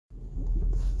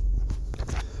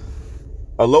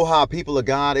Aloha, people of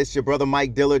God. It's your brother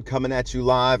Mike Dillard coming at you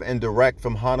live and direct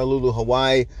from Honolulu,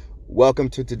 Hawaii. Welcome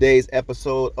to today's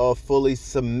episode of Fully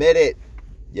Submitted.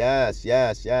 Yes.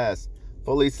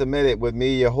 Fully Submitted with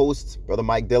me, your host, brother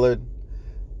Mike Dillard.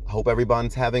 I hope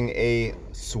everyone's having a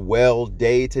swell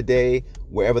day today,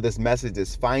 wherever this message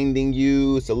is finding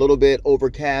you. It's a little bit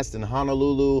overcast in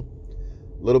Honolulu,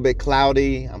 a little bit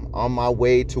cloudy. I'm on my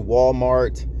way to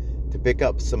Walmart to pick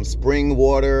up some spring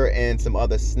water and some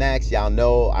other snacks. Y'all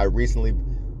know I recently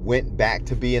went back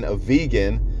to being a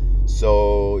vegan,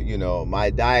 so my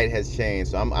diet has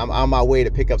changed. So I'm on my way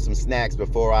to pick up some snacks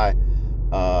before I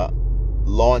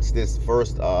launch this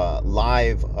first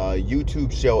live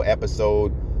YouTube show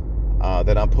episode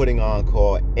that I'm putting on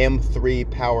called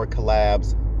M3 Power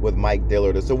Collabs with Mike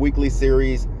Dillard. It's a weekly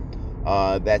series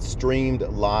that's streamed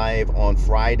live on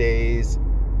Fridays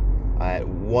at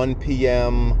 1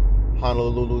 p.m.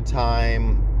 Honolulu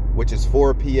time, which is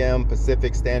 4 p.m.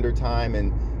 Pacific Standard Time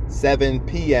and 7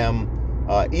 p.m.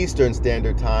 Eastern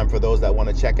Standard Time for those that want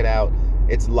to check it out.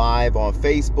 It's live on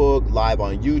Facebook, live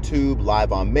on YouTube,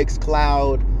 live on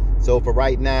Mixcloud. So for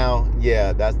right now,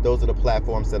 those are the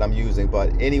platforms that I'm using.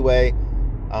 But anyway,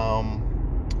 I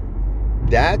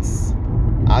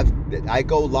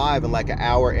go live in like an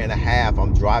hour and a half.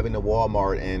 I'm driving to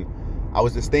Walmart, and I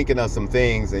was just thinking of some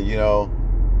things, and you know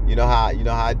how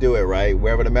I do it, right?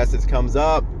 Wherever the message comes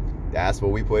up, that's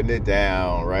where we putting it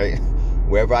down, right?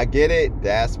 Wherever I get it,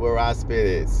 that's where I spit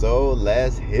it. So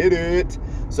let's hit it.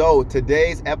 So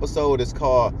today's episode is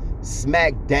called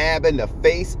Smack Dab in the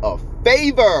Face of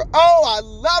Favor. Oh, I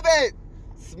love it.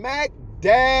 Smack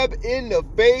dab in the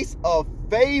face of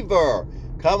favor.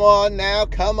 Come on now,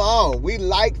 come on. We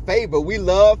like favor. We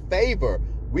love favor.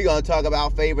 We're going to talk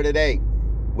about favor today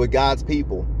with God's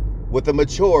people, with the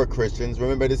mature Christians.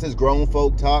 Remember, this is grown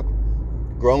folk talk.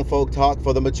 Grown folk talk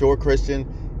for the mature Christian.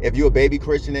 If you're a baby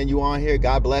Christian and you on here,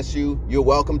 God bless you. You're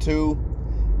welcome to.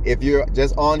 If you're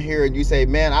just on here and you say,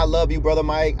 man, I love you, brother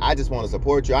Mike, I just want to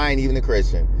support you, I ain't even a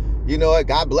Christian. You know what?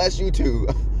 God bless you too.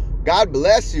 God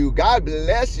bless you. God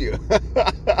bless you.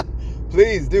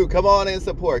 Please do. Come on and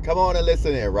support. Come on and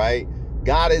listen in, right?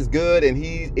 God is good and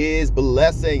he is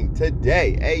blessing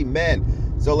today.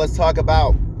 Amen. So let's talk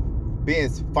about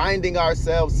finding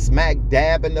ourselves smack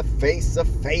dab in the face of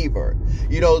favor.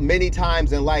 Many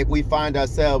times in life we find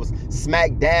ourselves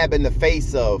smack dab in the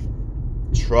face of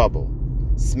trouble,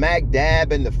 smack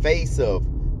dab in the face of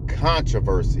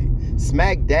controversy,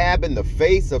 smack dab in the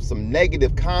face of some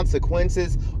negative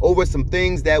consequences over some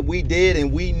things that we did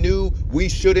and we knew we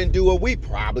shouldn't do, or we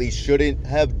probably shouldn't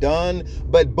have done,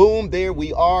 but boom, there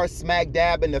we are, smack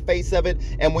dab in the face of it.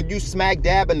 And when you smack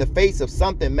dab in the face of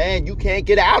something, man, you can't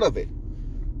get out of it.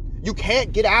 You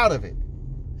can't get out of it.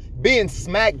 Being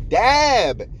smack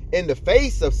dab in the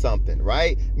face of something,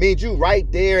 right, means you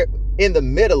right there in the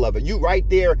middle of it. You right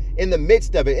there in the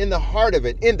midst of it, in the heart of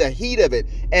it, in the heat of it,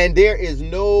 and there is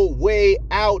no way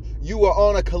out. You are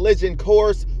on a collision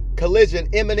course, collision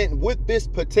imminent with this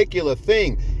particular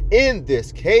thing. In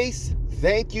this case,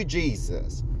 thank you,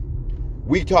 Jesus.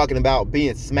 We're talking about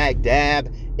being smack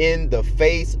dab in the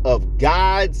face of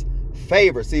God's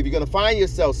favor. See, if you're going to find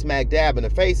yourself smack dab in the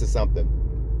face of something,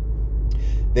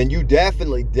 then you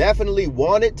definitely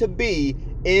want it to be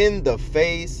in the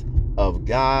face of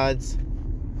God's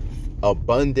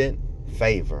abundant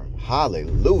favor.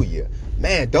 Hallelujah.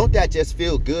 Man, don't that just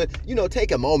feel good?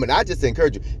 Take a moment. I just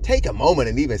encourage you, take a moment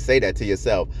and even say that to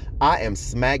yourself. I am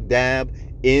smack dab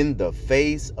in the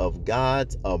face of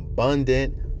God's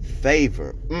abundant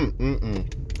favor.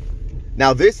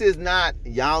 Now, this is not,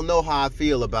 y'all know how I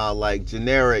feel about like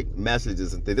generic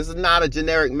messages and things. This is not a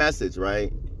generic message,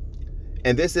 right?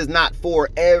 And this is not for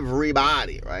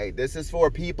everybody, right? This is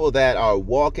for people that are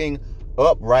walking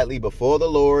uprightly before the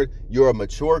Lord. You're a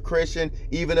mature Christian,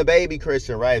 even a baby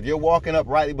Christian, right? If you're walking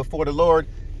uprightly before the Lord,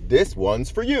 this one's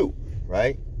for you,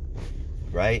 right?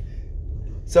 Right?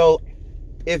 So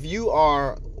if you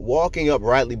are walking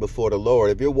uprightly before the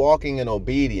Lord, if you're walking in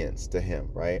obedience to him,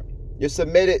 right? You're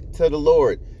submitted to the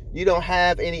Lord. You don't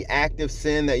have any active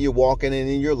sin that you're walking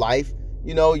in your life.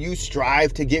 You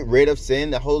strive to get rid of sin.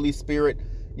 The Holy Spirit,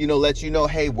 lets you know,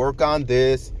 hey, work on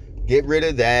this, get rid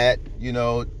of that. You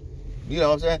know what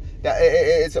I'm saying?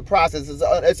 It's a process.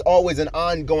 It's always an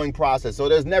ongoing process. So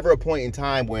there's never a point in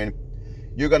time when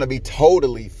you're going to be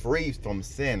totally free from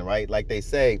sin, right? Like they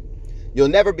say, you'll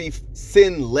never be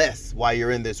sinless while you're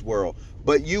in this world,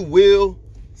 but you will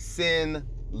sin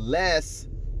less,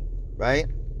 right?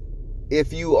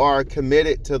 If you are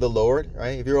committed to the Lord,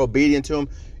 right? If you're obedient to him,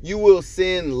 you will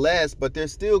sin less, but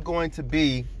there's still going to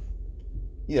be,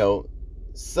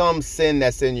 some sin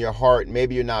that's in your heart,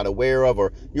 maybe you're not aware of,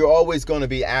 or you're always going to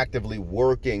be actively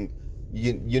working,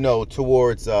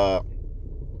 towards,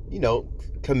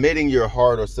 committing your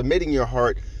heart or submitting your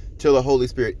heart to the Holy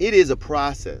Spirit. It is a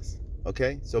process.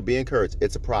 Okay, so be encouraged.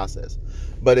 It's a process.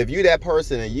 But if you that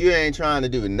person and you ain't trying to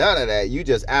do none of that, you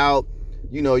just out,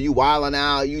 you wilding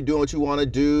out, you doing what you want to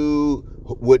do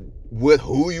with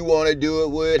who you want to do it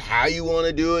with, how you want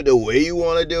to do it, the way you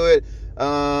want to do it.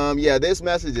 This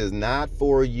message is not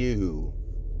for you.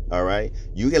 All right,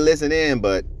 you can listen in,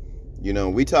 but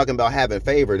we talking about having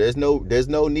favor. There's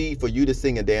no need for you to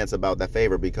sing and dance about that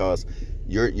favor, because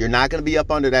you're not going to be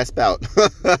up under that spout.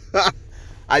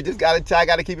 I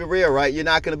gotta keep it real, right? You're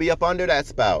not gonna be up under that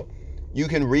spout. You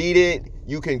can read it,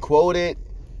 you can quote it,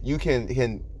 you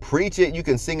can preach it, you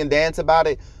can sing and dance about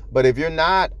it. But if you're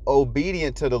not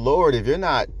obedient to the Lord, if you're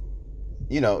not,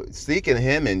 seeking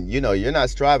Him, and you're not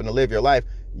striving to live your life,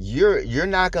 you're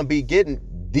not gonna be getting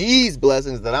these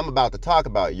blessings that I'm about to talk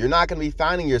about. You're not gonna be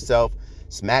finding yourself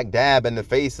smack dab in the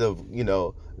face of,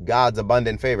 God's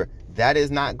abundant favor. That is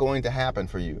not going to happen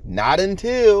for you. Not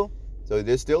until, so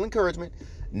there's still encouragement,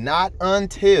 not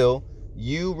until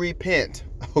you repent,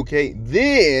 okay?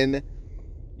 Then,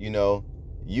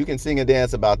 you can sing and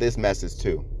dance about this message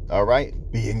too, all right?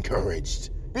 Be encouraged.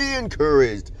 Be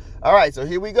encouraged. All right, so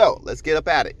here we go. Let's get up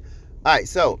at it. All right,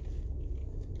 so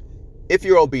if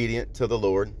you're obedient to the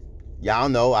Lord, y'all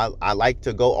know I like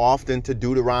to go often to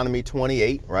Deuteronomy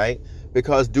 28, right?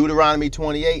 Because Deuteronomy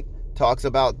 28 talks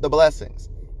about the blessings.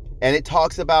 And it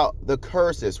talks about the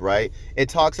curses, right? It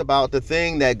talks about the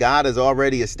thing that God has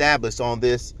already established on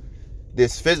this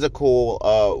physical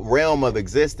realm of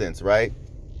existence, right?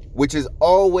 Which is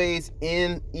always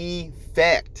in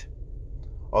effect.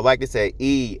 Or like they say,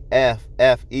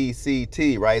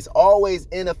 EFFECT, right? It's always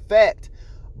in effect.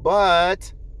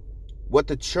 But what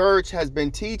the church has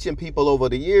been teaching people over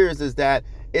the years is that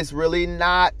it's really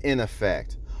not in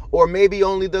effect. Or maybe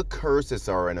only the curses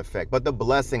are in effect, but the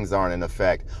blessings aren't in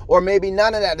effect. Or maybe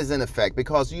none of that is in effect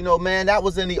because, that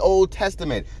was in the Old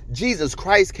Testament. Jesus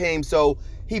Christ came, so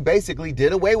He basically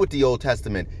did away with the Old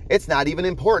Testament. It's not even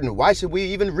important. Why should we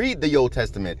even read the Old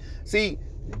Testament? See,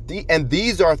 and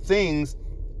these are things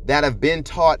that have been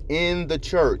taught in the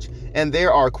church. And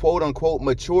there are quote unquote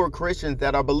mature Christians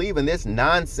that are believing this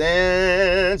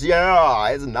nonsense. Yeah,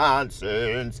 it's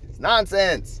nonsense. It's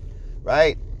nonsense,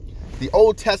 right? The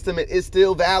Old Testament is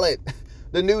still valid.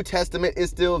 The New Testament is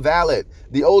still valid.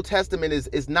 The Old Testament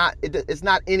is not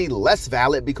any less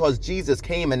valid because Jesus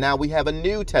came and now we have a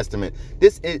New Testament.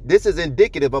 This is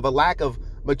indicative of a lack of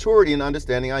maturity and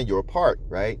understanding on your part,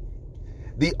 right?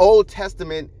 The Old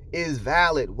Testament is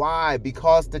valid. Why?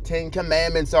 Because the 10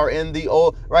 Commandments are in the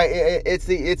old, right?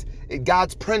 It's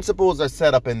God's principles are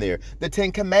set up in there. The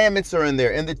 10 Commandments are in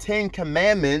there, and the 10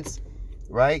 Commandments,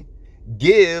 right,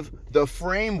 give the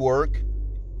framework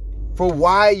for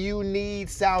why you need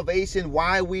salvation,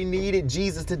 why we needed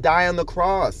Jesus to die on the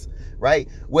cross, right?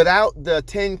 Without the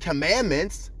 10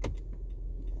 Commandments,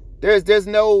 there's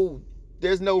no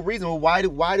reason. Well, why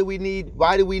do we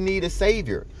need a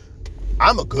savior?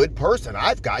 I'm a good person.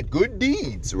 I've got good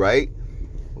deeds, right?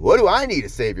 What do I need a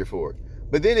savior for?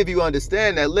 But then if you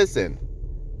understand that, listen,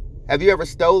 have you ever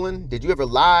stolen? Did you ever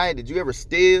lie? Did you ever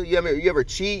steal? You ever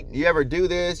cheat? You ever do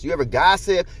this? You ever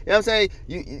gossip? You know what I'm saying?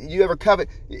 You ever covet?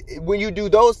 When you do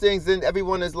those things, then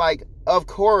everyone is like, of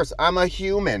course, I'm a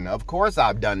human. Of course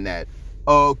I've done that.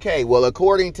 Okay, well,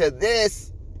 according to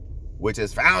this, which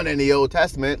is found in the Old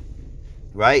Testament,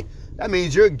 right? That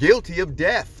means you're guilty of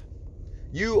death.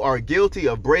 You are guilty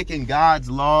of breaking God's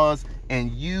laws,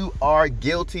 and you are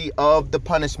guilty of the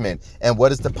punishment. And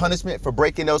what is the punishment for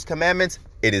breaking those commandments?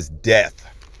 It is death.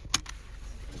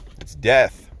 It's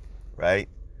death, right?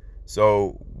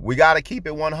 So we got to keep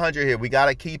it 100 here. We got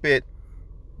to keep it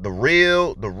the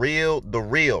real,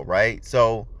 right?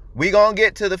 So we're going to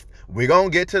get to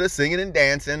the singing and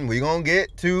dancing. We're going to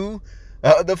get to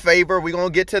the favor. We're going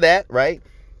to get to that, right?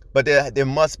 But there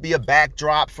must be a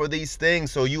backdrop for these things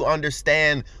so you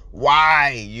understand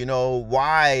why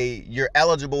you're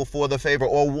eligible for the favor,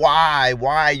 or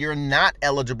why you're not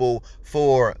eligible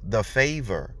for the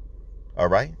favor. All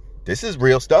right? This is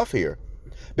real stuff here.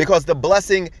 Because the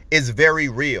blessing is very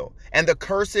real and the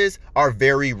curses are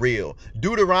very real.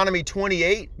 Deuteronomy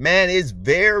 28, man, is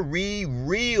very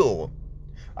real.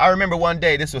 I remember one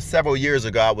day, this was several years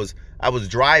ago, I was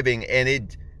driving,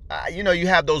 and you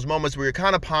have those moments where you're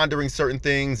kind of pondering certain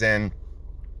things. And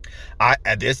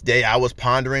at this day, I was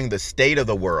pondering the state of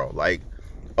the world. Like,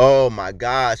 oh my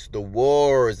gosh, the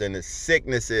wars and the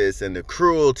sicknesses and the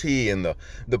cruelty and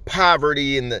the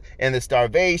poverty and the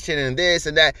starvation and this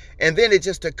and that. And then it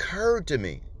just occurred to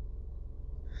me,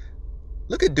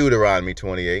 Look at Deuteronomy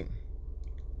 28.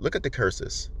 Look at the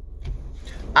curses.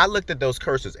 I looked at those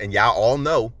curses, and y'all all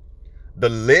know the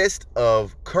list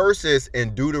of curses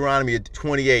in Deuteronomy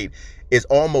 28 is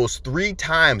almost 3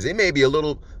 times. It may be a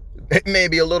little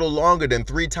longer than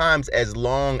 3 times as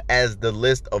long as the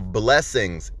list of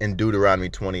blessings in Deuteronomy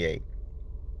 28.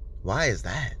 Why is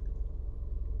that?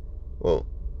 Well,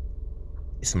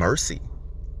 it's mercy,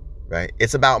 right?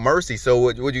 It's about mercy. So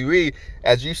what you read,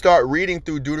 as you start reading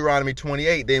through Deuteronomy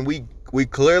 28, then we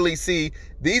clearly see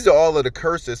these are all of the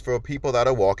curses for people that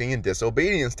are walking in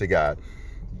disobedience to God.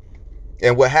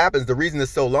 And what happens, the reason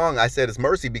it's so long, I said it's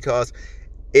mercy, because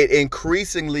it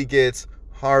increasingly gets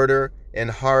harder and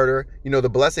harder. You know, the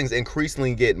blessings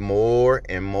increasingly get more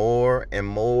and more and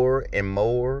more and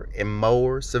more and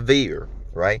more severe,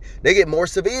 right? They get more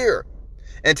severe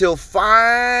until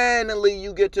finally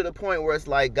you get to the point where it's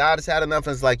like God has had enough,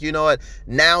 and it's like, you know what?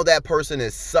 Now that person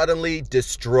is suddenly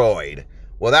destroyed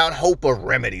without hope of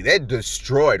remedy. They're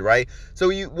destroyed, right?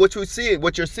 So what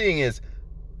you're seeing is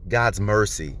God's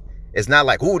mercy. It's not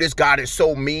like, oh, this God is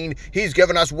so mean, he's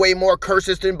given us way more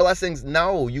curses than blessings.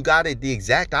 No, you got it the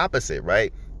exact opposite,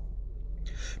 right?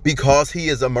 Because he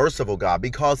is a merciful God,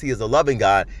 because he is a loving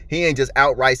God, he ain't just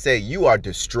outright say, you are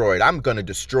destroyed. I'm going to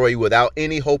destroy you without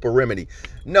any hope or remedy.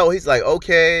 No, he's like,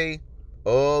 okay.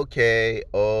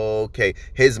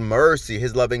 His mercy,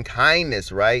 his loving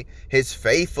kindness, right? His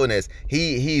faithfulness.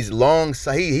 He's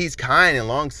kind and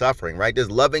long suffering, right?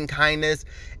 There's loving kindness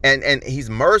and he's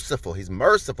merciful. He's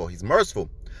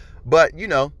merciful. But you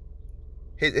know,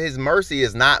 his mercy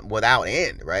is not without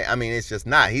end, right? I mean, it's just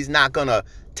not. He's not gonna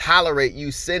tolerate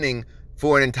you sinning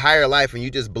for an entire life and you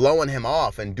just blowing him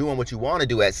off and doing what you want to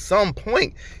do. At some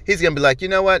point, he's gonna be like, you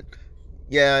know what?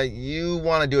 Yeah, you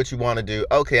want to do what you want to do.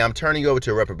 Okay, I'm turning you over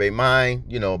to a reprobate mind.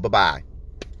 You know, bye-bye.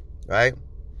 Right?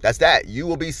 That's that. You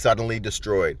will be suddenly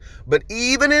destroyed. But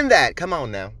even in that, come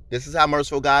on now. This is how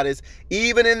merciful God is.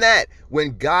 Even in that,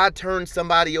 when God turns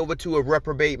somebody over to a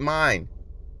reprobate mind,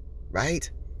 right?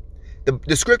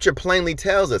 The scripture plainly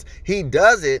tells us he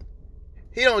does it.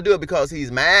 He don't do it because he's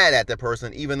mad at the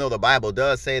person, even though the Bible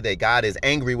does say that God is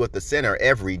angry with the sinner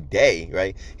every day,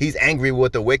 right? He's angry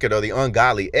with the wicked or the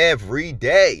ungodly every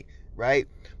day, right?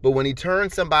 But when he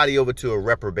turns somebody over to a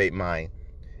reprobate mind,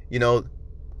 you know,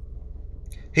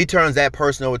 he turns that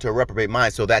person over to a reprobate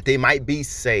mind so that they might be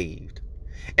saved.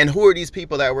 And who are these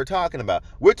people that we're talking about?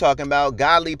 We're talking about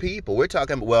godly people. We're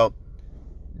talking, well,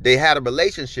 they had a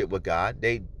relationship with God.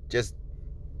 They just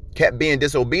kept being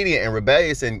disobedient and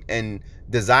rebellious and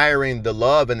desiring the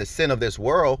love and the sin of this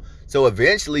world. So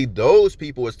eventually those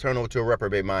people was turned over to a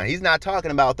reprobate mind. He's not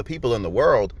talking about the people in the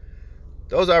world.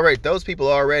 Those people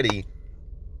already,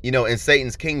 you know, in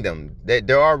Satan's kingdom.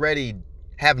 They're already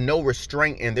have no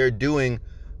restraint and they're doing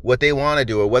what they want to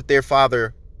do or what their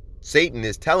father Satan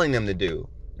is telling them to do,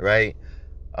 right?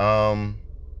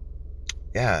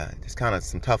 Yeah, it's kind of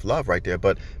some tough love right there,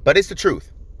 but it's the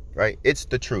truth, right? It's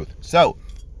the truth. So,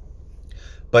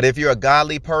 but if you're a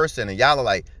godly person and y'all are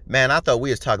like, man, I thought we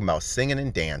was talking about singing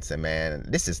and dancing, man.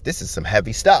 This is some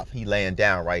heavy stuff he laying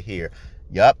down right here.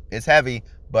 Yup, it's heavy,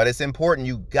 but it's important.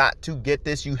 You got to get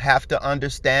this. You have to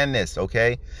understand this,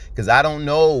 okay? Because I don't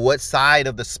know what side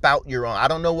of the spout you're on. I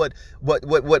don't know what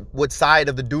side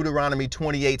of the Deuteronomy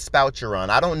 28 spout you're on.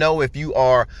 I don't know if you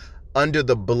are under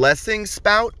the blessing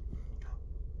spout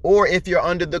or if you're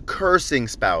under the cursing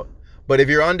spout. But if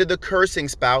you're under the cursing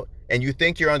spout, and you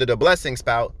think you're under the blessing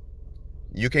spout,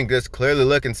 you can just clearly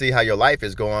look and see how your life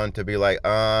is going to be like,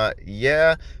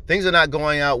 yeah, things are not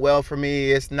going out well for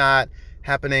me. It's not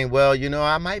happening well. You know,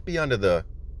 I might be under the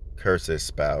curses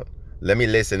spout. Let me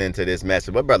listen into this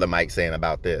message. What Brother Mike's saying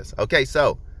about this? Okay,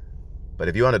 so, but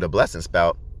if you're under the blessing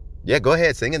spout, yeah, go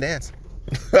ahead, sing and dance.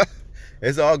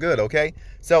 It's all good, okay?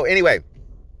 So anyway,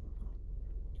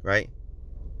 right?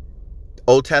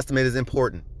 Old Testament is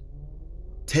important.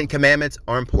 10 Commandments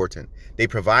are important. They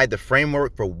provide the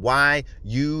framework for why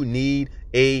you need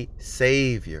a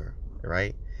savior,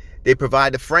 right? They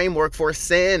provide the framework for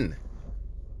sin.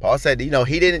 Paul said, you know,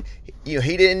 he didn't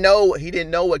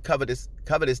know what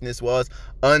covetousness was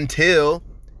until,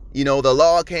 you know, the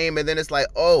law came, and then it's like,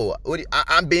 oh,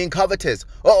 I'm being covetous.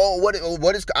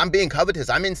 I'm being covetous.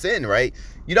 I'm in sin, right?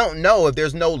 You don't know. If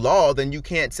there's no law, then you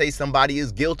can't say somebody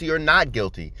is guilty or not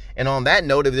guilty. And on that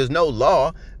note, if there's no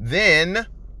law, then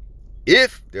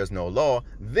if there's no law,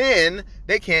 then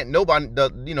they can't,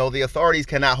 the authorities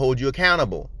cannot hold you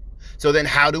accountable. So then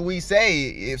how do we say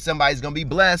if somebody's going to be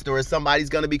blessed or if somebody's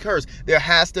going to be cursed? There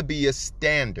has to be a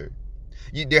standard.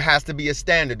 There has to be a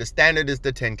standard. The standard is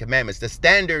the 10 Commandments.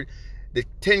 The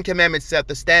 10 Commandments set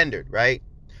the standard, right?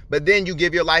 But then you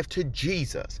give your life to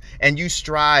Jesus and you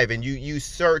strive and you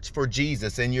search for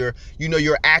Jesus, and you're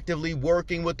actively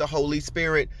working with the Holy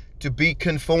Spirit to be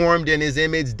conformed in his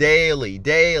image daily,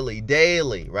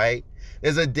 right?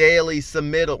 There's a daily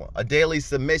submittal, a daily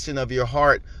submission of your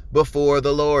heart before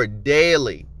the Lord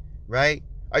daily, right?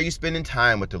 Are you spending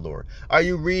time with the Lord? Are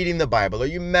you reading the Bible? Are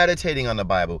you meditating on the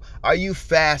Bible? Are you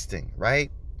fasting, right?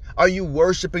 Are you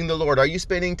worshiping the Lord? Are you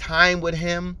spending time with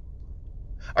him?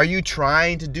 Are you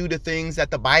trying to do the things that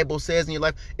the Bible says in your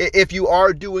life? If you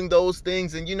are doing those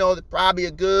things, then there's probably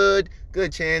a good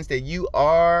chance that you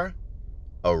are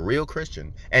a real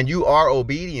Christian and you are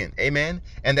obedient, amen?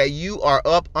 And that you are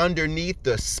up underneath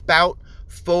the spout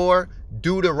for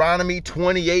Deuteronomy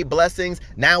 28 blessings.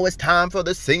 Now it's time for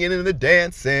the singing and the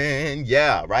dancing.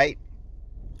 Yeah, right?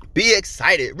 Be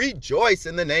excited. Rejoice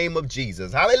in the name of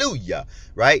Jesus. Hallelujah.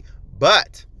 Right?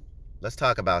 But let's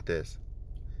talk about this.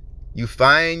 You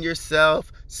find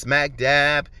yourself smack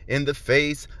dab in the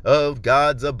face of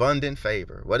God's abundant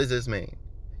favor. What does this mean?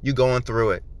 You going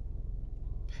through it.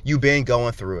 You've been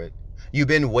going through it. You've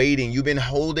been waiting. You've been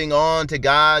holding on to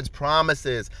God's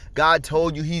promises. God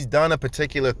told you he's done a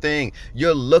particular thing.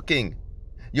 You're looking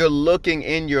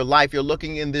in your life. You're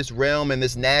looking in this realm, in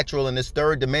this natural, in this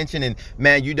third dimension, and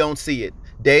man, you don't see it.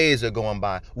 Days are going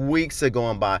by, weeks are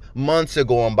going by, months are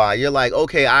going by. You're like,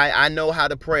 okay, I know how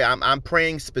to pray. I'm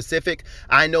praying specific.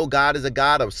 I know God is a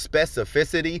God of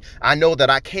specificity. I know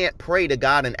that I can't pray to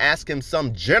God and ask him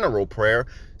some general prayer,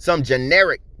 some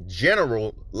generic,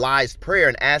 generalized prayer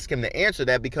and ask him to answer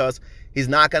that, because he's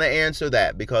not going to answer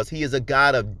that, because he is a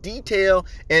God of detail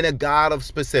and a God of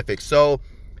specifics. So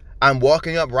I'm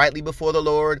walking up rightly before the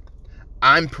Lord.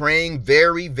 I'm praying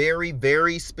very, very,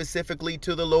 very specifically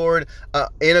to the Lord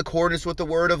in accordance with the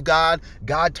word of God.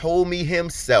 God told me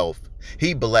himself.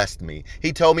 He blessed me.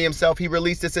 He told me himself. He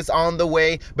released this. It's on the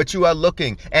way. But you are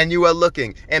looking and you are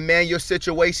looking. And man, your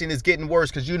situation is getting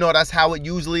worse, because that's how it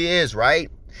usually is,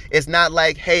 right? It's not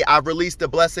like, hey, I've released the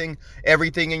blessing.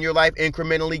 Everything in your life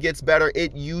incrementally gets better.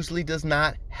 It usually does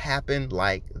not happen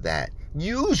like that.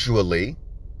 Usually,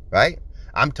 right?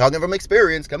 I'm talking from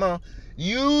experience. Come on.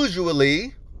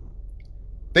 Usually,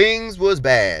 things was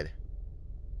bad.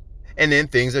 And then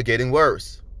things are getting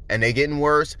worse. And they're getting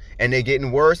worse. And they're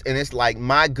getting worse. And it's like,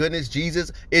 my goodness,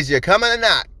 Jesus, is you coming or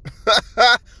not?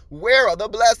 Where are the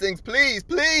blessings? Please,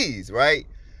 please, right?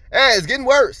 Hey, it's getting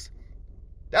worse.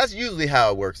 That's usually how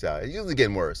it works out. It's usually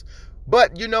getting worse.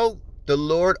 But, the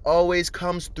Lord always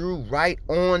comes through right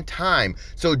on time.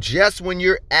 So just when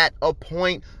you're at a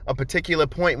particular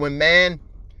point when, man,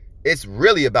 it's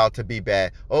really about to be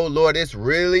bad. Oh, Lord, it's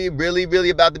really, really, really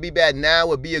about to be bad. Now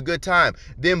would be a good time.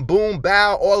 Then boom,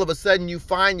 bow, all of a sudden you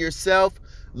find yourself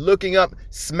looking up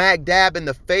smack dab in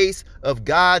the face of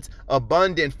God's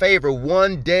abundant favor.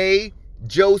 One day,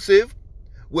 Joseph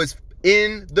was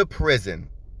in the prison.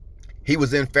 He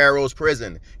was in Pharaoh's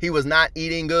prison. He was not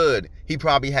eating good. He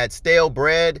probably had stale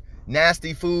bread,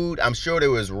 nasty food. I'm sure there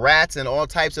was rats and all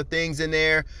types of things in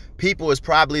there. People was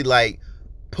probably like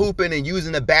pooping and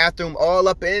using the bathroom all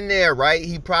up in there, right?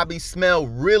 He probably smelled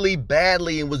really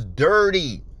badly and was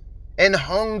dirty and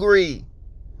hungry.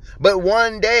 But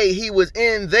one day he was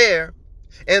in there,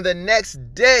 and the next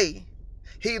day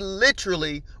he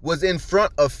literally was in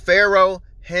front of Pharaoh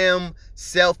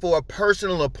himself for a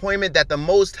personal appointment that the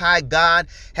Most High God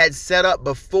had set up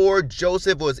before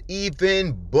Joseph was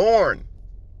even born.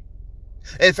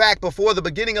 In fact, before the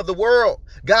beginning of the world,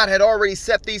 God had already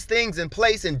set these things in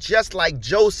place. And just like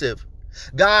Joseph,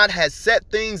 God has set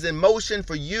things in motion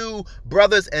for you,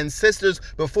 brothers and sisters,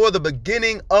 before the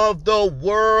beginning of the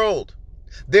world.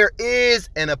 There is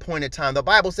an appointed time. The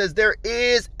Bible says there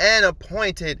is an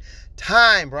appointed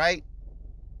time, right?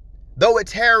 Though it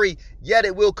tarry, yet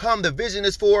it will come. The vision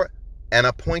is for an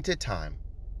appointed time.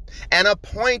 An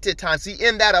appointed time. See,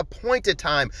 in that appointed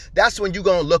time, that's when you're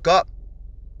going to look up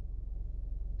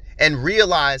and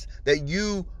realize that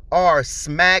you are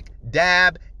smack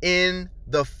dab in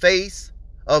the face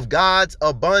of God's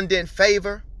abundant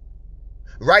favor.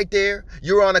 Right there,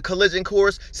 you're on a collision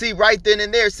course. See, right then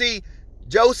and there. See,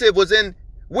 Joseph was in,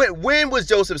 when was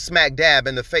Joseph smack dab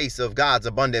in the face of God's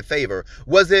abundant favor?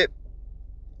 Was it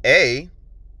A,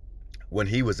 when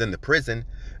he was in the prison?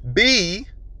 B,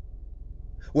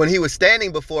 when he was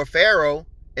standing before Pharaoh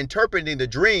interpreting the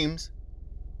dreams,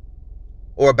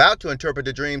 or about to interpret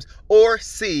the dreams? Or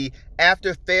C,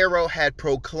 after Pharaoh had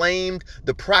proclaimed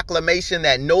the proclamation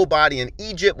that nobody in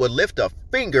Egypt would lift a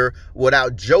finger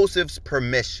without Joseph's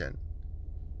permission?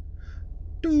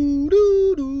 Ding.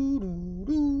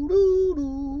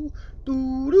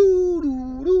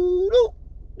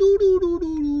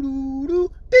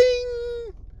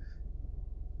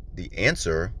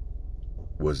 answer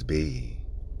was B.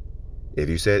 If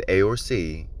you said A or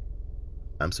C,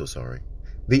 I'm so sorry.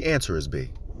 The answer is B.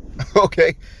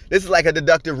 Okay? This is like a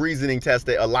deductive reasoning test,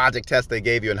 a logic test they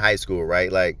gave you in high school, right?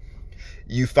 Like,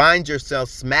 you find yourself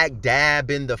smack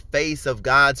dab in the face of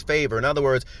God's favor. In other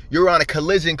words, you're on a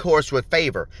collision course with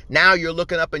favor. Now you're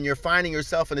looking up and you're finding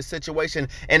yourself in a situation,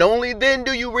 and only then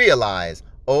do you realize,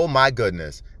 oh my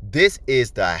goodness, this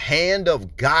is the hand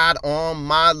of God on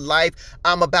my life.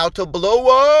 I'm about to blow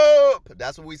up.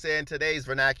 That's what we say in today's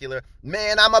vernacular.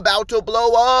 Man, I'm about to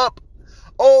blow up.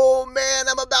 Oh man,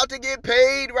 I'm about to get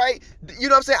paid, right? You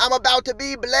know what I'm saying? I'm about to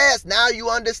be blessed. Now you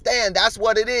understand. That's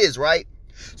what it is, right?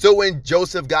 So when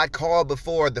Joseph got called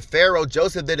before the Pharaoh,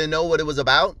 Joseph didn't know what it was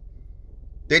about.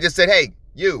 They just said, hey,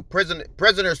 you,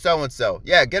 prisoner so-and-so.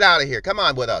 Yeah, get out of here. Come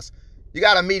on with us. You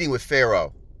got a meeting with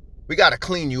Pharaoh. We got to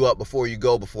clean you up before you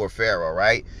go before Pharaoh,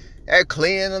 right? They're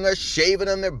cleaning them, they're shaving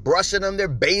them, they're brushing them, they're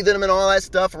bathing them and all that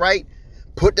stuff, right?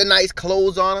 Put the nice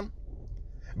clothes on them.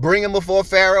 Bring him before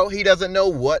Pharaoh. He doesn't know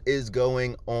what is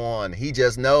going on. He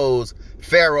just knows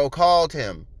Pharaoh called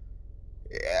him.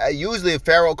 Usually if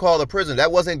Pharaoh called a prisoner,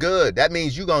 that wasn't good. That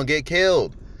means you're going to get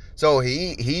killed. So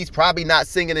he's probably not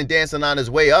singing and dancing on his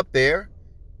way up there,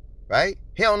 right?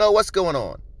 He don't know what's going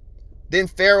on. Then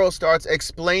Pharaoh starts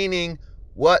explaining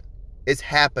what is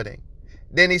happening.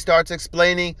 Then he starts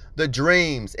explaining the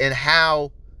dreams and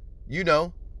how, you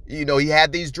know, he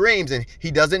had these dreams and he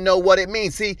doesn't know what it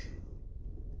means. See,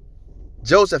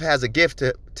 Joseph has a gift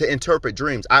to interpret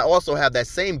dreams. I also have that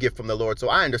same gift from the Lord, so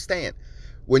I understand.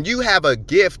 When you have a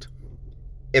gift,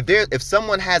 if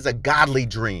someone has a godly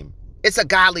dream, it's a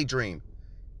godly dream.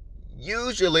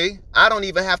 Usually, I don't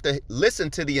even have to listen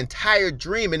to the entire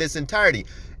dream in its entirety.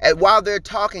 And while they're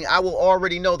talking, I will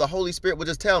already know. The Holy Spirit will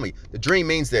just tell me, the dream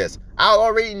means this. I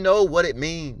already know what it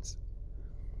means.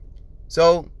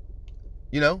 So,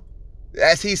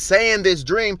 as he's saying this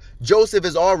dream, Joseph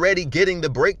is already getting the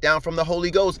breakdown from the Holy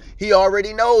Ghost. He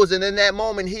already knows. And in that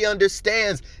moment, he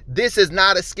understands this is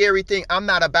not a scary thing. I'm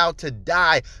not about to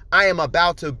die. I am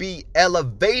about to be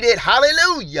elevated.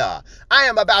 Hallelujah. I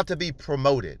am about to be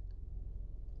promoted.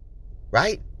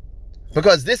 Right?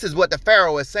 Because this is what the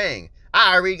Pharaoh is saying.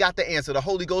 I already got the answer. The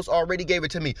Holy Ghost already gave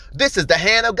it to me. This is the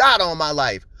hand of God on my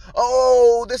life.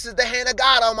 Oh, this is the hand of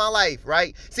God on my life,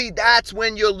 right? See, that's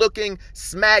when you're looking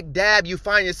smack dab. You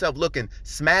find yourself looking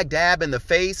smack dab in the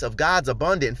face of God's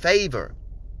abundant favor,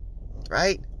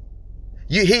 right?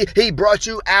 He brought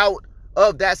you out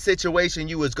of that situation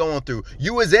you was going through.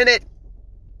 You was in it.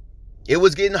 It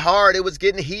was getting hard. It was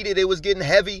getting heated. It was getting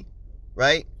heavy,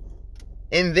 right?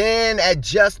 And then at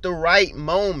just the right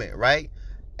moment, right?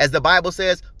 As the Bible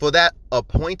says, for that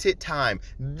appointed time,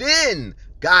 then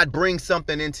God brings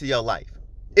something into your life.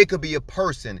 It could be a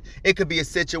person. It could be a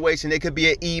situation. It could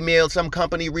be an email, some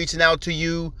company reaching out to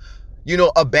you,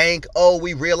 a bank. Oh,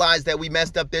 we realized that we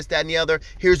messed up this, that, and the other.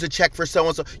 Here's a check for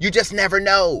so-and-so. You just never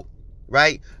know,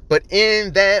 right? But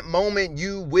in that moment,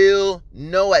 you will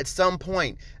know at some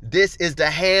point, this is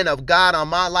the hand of God on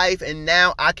my life. And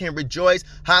now I can rejoice.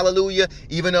 Hallelujah.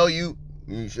 Even though you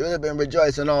should have been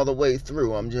rejoicing all the way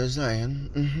through. I'm just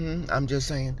saying. I'm just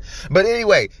saying. But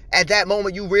anyway, at that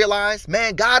moment, you realize,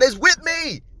 man, God is with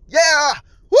me. Yeah.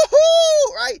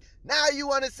 Woohoo. Right? Now you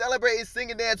want to celebrate and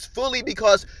sing and dance fully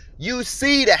because you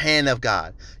see the hand of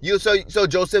God. So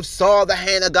Joseph saw the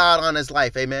hand of God on his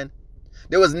life. Amen.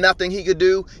 There was nothing he could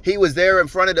do. He was there in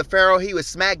front of the Pharaoh. He was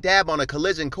smack dab on a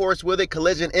collision course with it,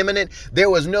 collision imminent. There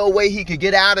was no way he could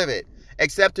get out of it.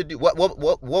 Except to do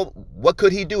what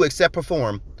could he do except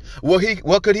perform?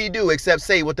 What could he do except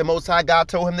say what the Most High God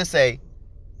told him to say?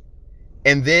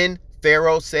 And then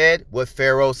Pharaoh said what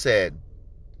Pharaoh said.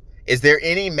 Is there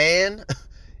any man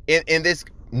in this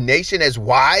nation as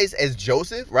wise as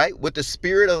Joseph, right? With the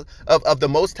spirit of the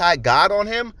Most High God on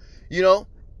him?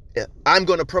 I'm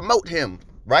going to promote him,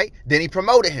 right? Then he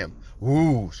promoted him.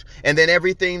 Whoosh. And then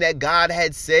everything that God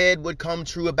had said would come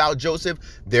true about Joseph.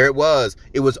 There it was.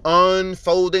 It was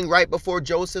unfolding right before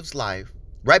Joseph's life,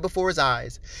 right before his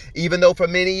eyes. Even though for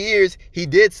many years he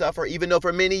did suffer, even though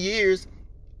for many years,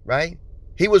 right,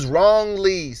 he was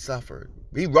wrongly suffered.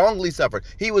 He wrongly suffered.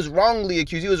 He was wrongly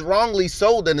accused. He was wrongly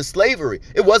sold into slavery.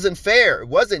 It wasn't fair. It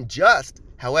wasn't just.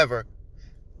 However,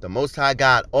 the Most High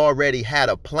God already had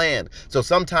a plan. So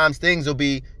sometimes things will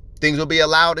be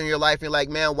allowed in your life. And you're like,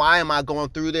 man, why am I going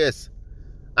through this?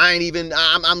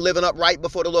 I'm living up right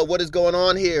before the Lord. What is going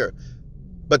on here?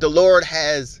 But the Lord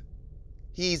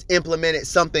he's implemented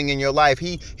something in your life.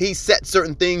 He set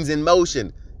certain things in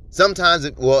motion. Sometimes,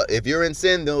 if you're in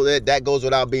sin, though, that goes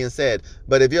without being said.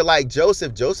 But if you're like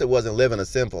Joseph wasn't living a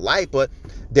sinful life, but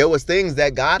there was things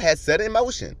that God had set in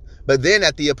motion. But then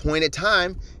at the appointed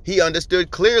time, he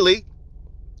understood clearly.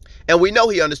 And we know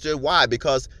he understood why,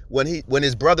 because when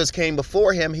his brothers came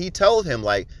before him, he told him,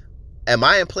 like, am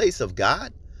I in place of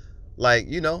God? Like,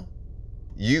 you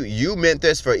meant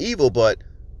this for evil, but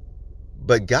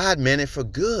God meant it for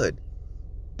good,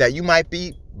 that you might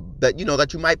be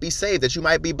saved, that you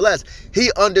might be blessed.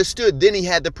 He understood. Then he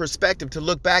had the perspective to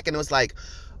look back, and it was like,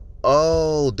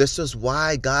 oh, this is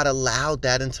why God allowed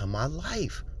that into my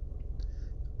life.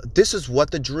 This is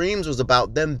what the dreams was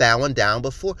about, them bowing down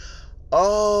before.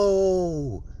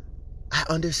 Oh, I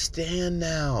understand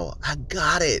now. I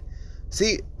got it.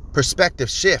 See, perspective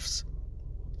shifts.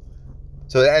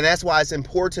 So, and that's why it's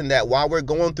important that while we're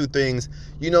going through things,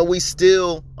 we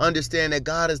still understand that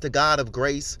God is the God of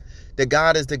grace, that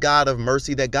God is the God of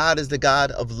mercy, that God is the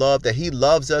God of love, that he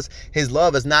loves us. His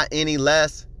love is not any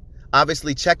less.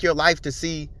 Obviously, check your life to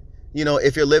see,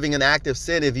 if you're living in active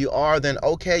sin. If you are, then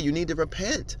okay, you need to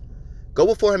repent. Go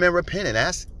before him and repent and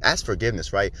ask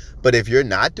forgiveness, right? But if you're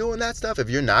not doing that stuff, if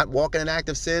you're not walking in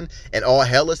active sin and all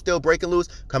hell is still breaking loose,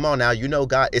 come on now,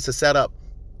 God, it's a setup,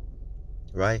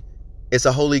 right? It's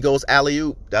a Holy Ghost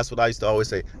alley-oop. That's what I used to always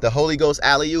say. The Holy Ghost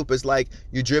alley-oop is like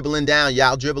you dribbling down,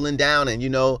 y'all dribbling down, and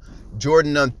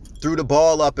Jordan threw the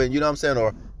ball up, and you know what I'm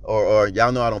saying, or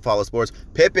y'all know I don't follow sports.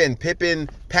 Pippen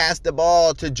passed the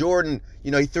ball to Jordan.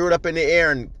 He threw it up in the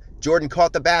air, and Jordan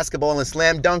caught the basketball and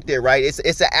slam dunked it, right? It's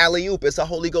an alley-oop. It's a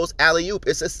Holy Ghost alley-oop.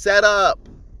 It's a setup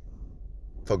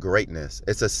for greatness.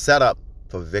 It's a setup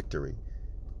for victory.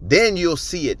 Then you'll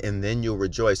see it, and then you'll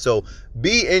rejoice. So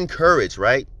be encouraged,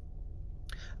 right?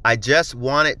 I just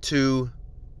wanted to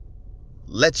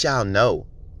let y'all know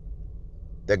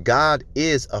that God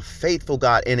is a faithful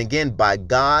God. And again, by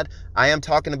God, I am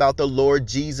talking about the Lord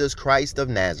Jesus Christ of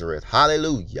Nazareth.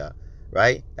 Hallelujah,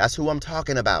 right? That's who I'm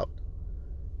talking about.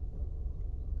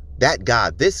 That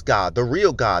God, this God, the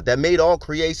real God that made all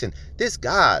creation, this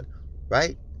God,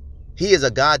 right? He is a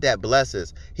God that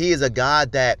blesses. He is a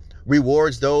God that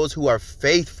rewards those who are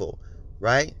faithful,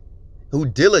 right? Who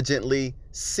diligently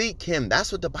seek him. That's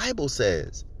what the Bible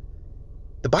says.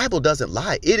 The Bible doesn't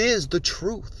lie. It is the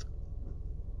truth.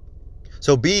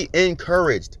 So be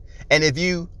encouraged. And if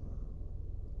you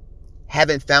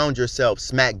haven't found yourself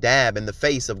smack dab in the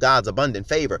face of God's abundant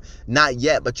favor, not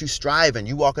yet, but you striving,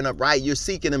 you walking upright, you're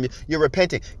seeking him, you're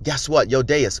repenting, guess what? Your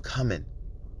day is coming.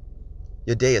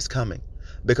 Your day is coming.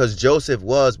 Because Joseph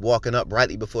was walking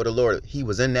uprightly before the Lord. He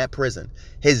was in that prison.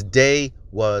 His day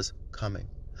was coming.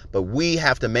 But we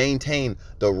have to maintain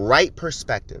the right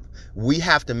perspective. We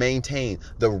have to maintain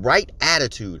the right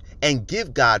attitude and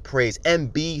give God praise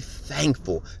and be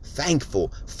thankful,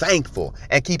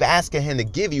 and keep asking him to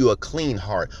give you a clean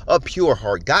heart, a pure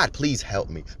heart. God, please help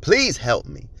me. Please help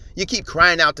me. You keep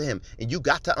crying out to him, and you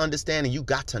got to understand, and you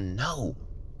got to know,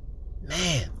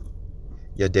 man,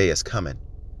 your day is coming,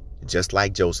 just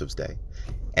like Joseph's day.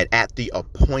 And at the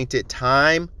appointed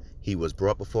time, he was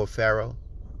brought before Pharaoh.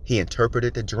 He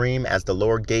interpreted the dream as the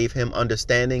Lord gave him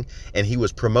understanding, and he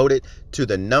was promoted to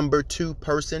the number 2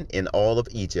 person in all of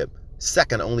Egypt,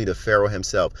 second only to Pharaoh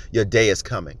himself. Your day is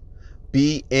coming.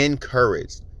 Be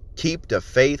encouraged. Keep the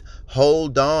faith.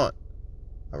 Hold on.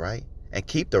 All right? And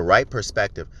keep the right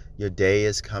perspective. Your day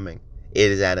is coming.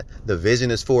 The vision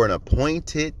is for an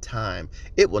appointed time.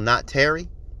 It will not tarry,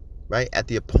 right? At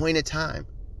the appointed time,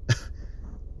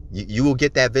 you will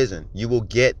get that vision. You will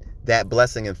get that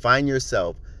blessing and find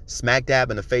yourself smack dab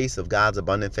in the face of God's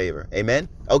abundant favor. Amen.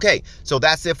 Okay, so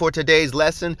that's it for today's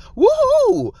lesson.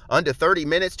 Woohoo! Under 30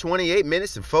 minutes, 28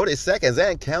 minutes and 40 seconds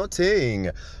and counting.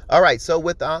 All right, so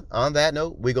on that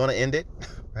note, we're going to end it,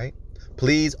 right?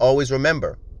 Please always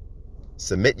remember,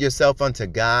 submit yourself unto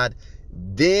God,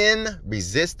 then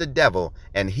resist the devil,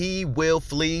 and he will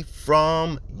flee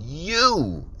from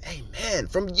you. Amen.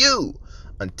 From you.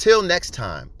 Until next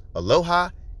time,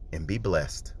 aloha and be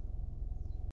blessed.